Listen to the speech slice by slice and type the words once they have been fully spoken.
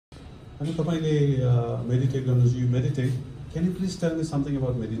अनि तपाईले मेडिटेट गर्नुहुन्छ, you meditate. Can you please tell me something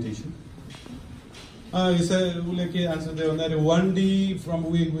about meditation? He said, "Uleke answer there. That 1D from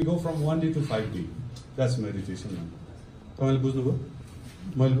we go from 1D to 5D. That's meditation." तपाईले बुझ्नुभयो?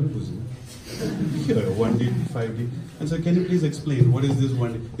 मैले पनि बुझिनँ। 1D to 5D. And so, can you please explain what is this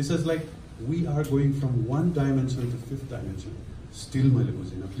 1D? He says like we are going from one dimension to fifth dimension. Still मैले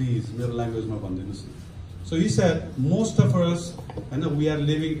बुझिनँ. Please, मेरो language मा भनिदिनुस् न. So he said, most of us, and we are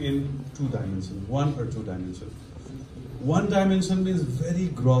living in two dimensions, 1 or 2 dimensions. 1 dimension means very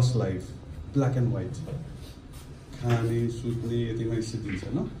gross life, black and white. खाने सुत्ने यतिमै सिद्धिन्छ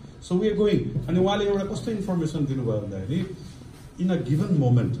न. So we are going. अनि उहाँले एउटा कस्तो इन्फर्मेसन दिनुभयो भन्दाखेरि इन अ गिभन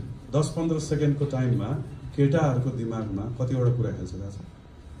मोमेन्ट 10-15 सेकेन्डको टाइममा केटाहरूको दिमागमा कतिवटा कुरा खेल्छ थाहा छ?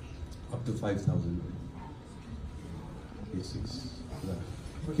 Up to 5000.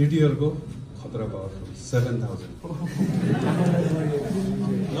 केटीहरूको खतरा पावरफुल 7000.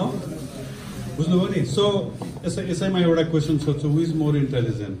 No? बुझ्नुभयो नि? सो यसैमा एउटा क्वेसन सोध्छु, हु is more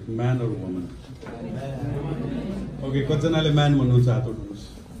intelligent, man or woman? Okay, कतिजनाले म्यान भन्नुहुन्छ? हात उठाउनुहोस्।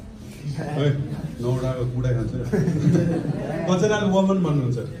 है, 9वटा कुडा खान्छ। कतिजनाले वुमन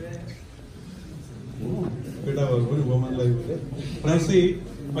भन्नुहुन्छ? केटाहरू पनि वुमनलाई प्रायः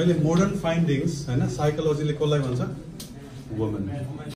अहिले मोडर्न फाइन्डिङ्स हैन, साइकोलोजीले कसलाई भन्छ? वुमन।